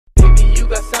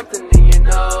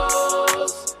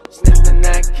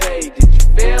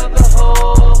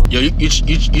Yo, you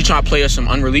trying to play us some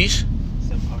Unreleased?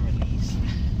 Some Unreleased.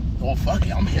 Oh fuck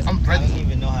it, I'm ready. I don't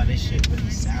even know how this shit really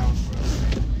sounds, bro.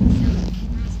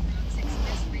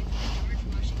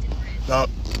 Now,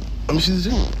 let me see this.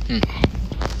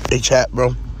 Hey chat,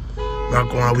 bro. Not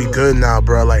going on, we good now,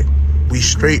 bro. Like, we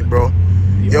straight, bro.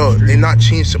 Yo, they not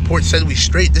cheating. Support said we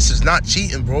straight. This is not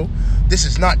cheating, bro. This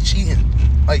is not cheating.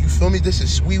 Like, you feel me? This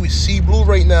is we with CBlu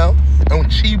right now, and with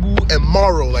Chibu and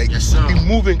Morro. Like, yes, we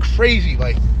moving crazy.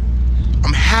 Like,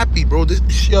 I'm happy, bro. This,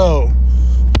 yo,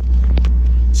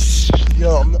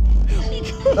 I'm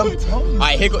telling you. All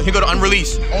right, here go to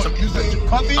Unreleased.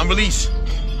 Unreleased.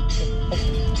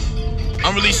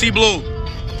 Unreleased CBlu.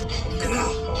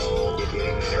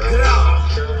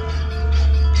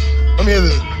 Let me hear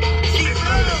this.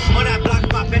 On that block,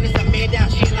 my business, I made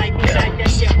that shit like me, like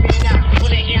that shit, I now. When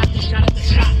they ask, shot at the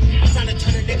shot. I'm trying to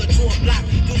turn a nigga to a block.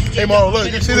 Hey, Morro,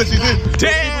 look, you see this? You see?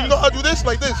 Damn! You know how to do this?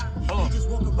 Like this? Hold on.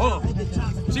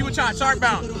 See what y'all shark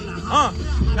bound. Damn!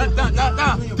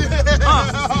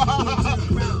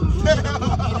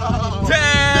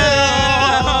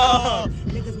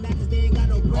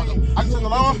 I can turn the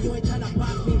llama?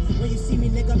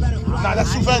 Nah,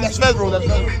 that's too fast. That's fast, bro. That's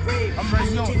fast. I'm ready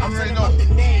to know.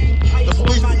 The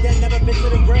police. Let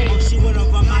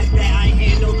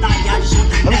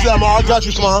me see that, man. I got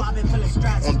you, Slime.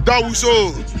 On double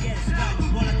soul.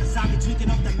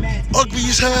 Ugly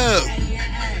as hell.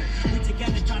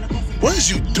 What is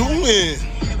you doing?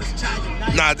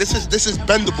 Nah, this is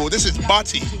bendable. This is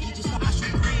body.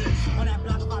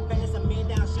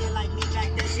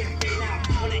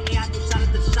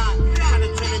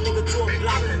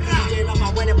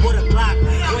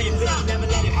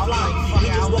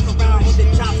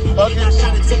 I'm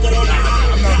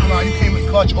not gonna lie, you came in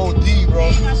clutch OD,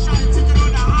 bro.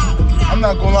 I'm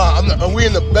not gonna lie, we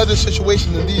in a better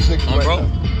situation than these niggas right now.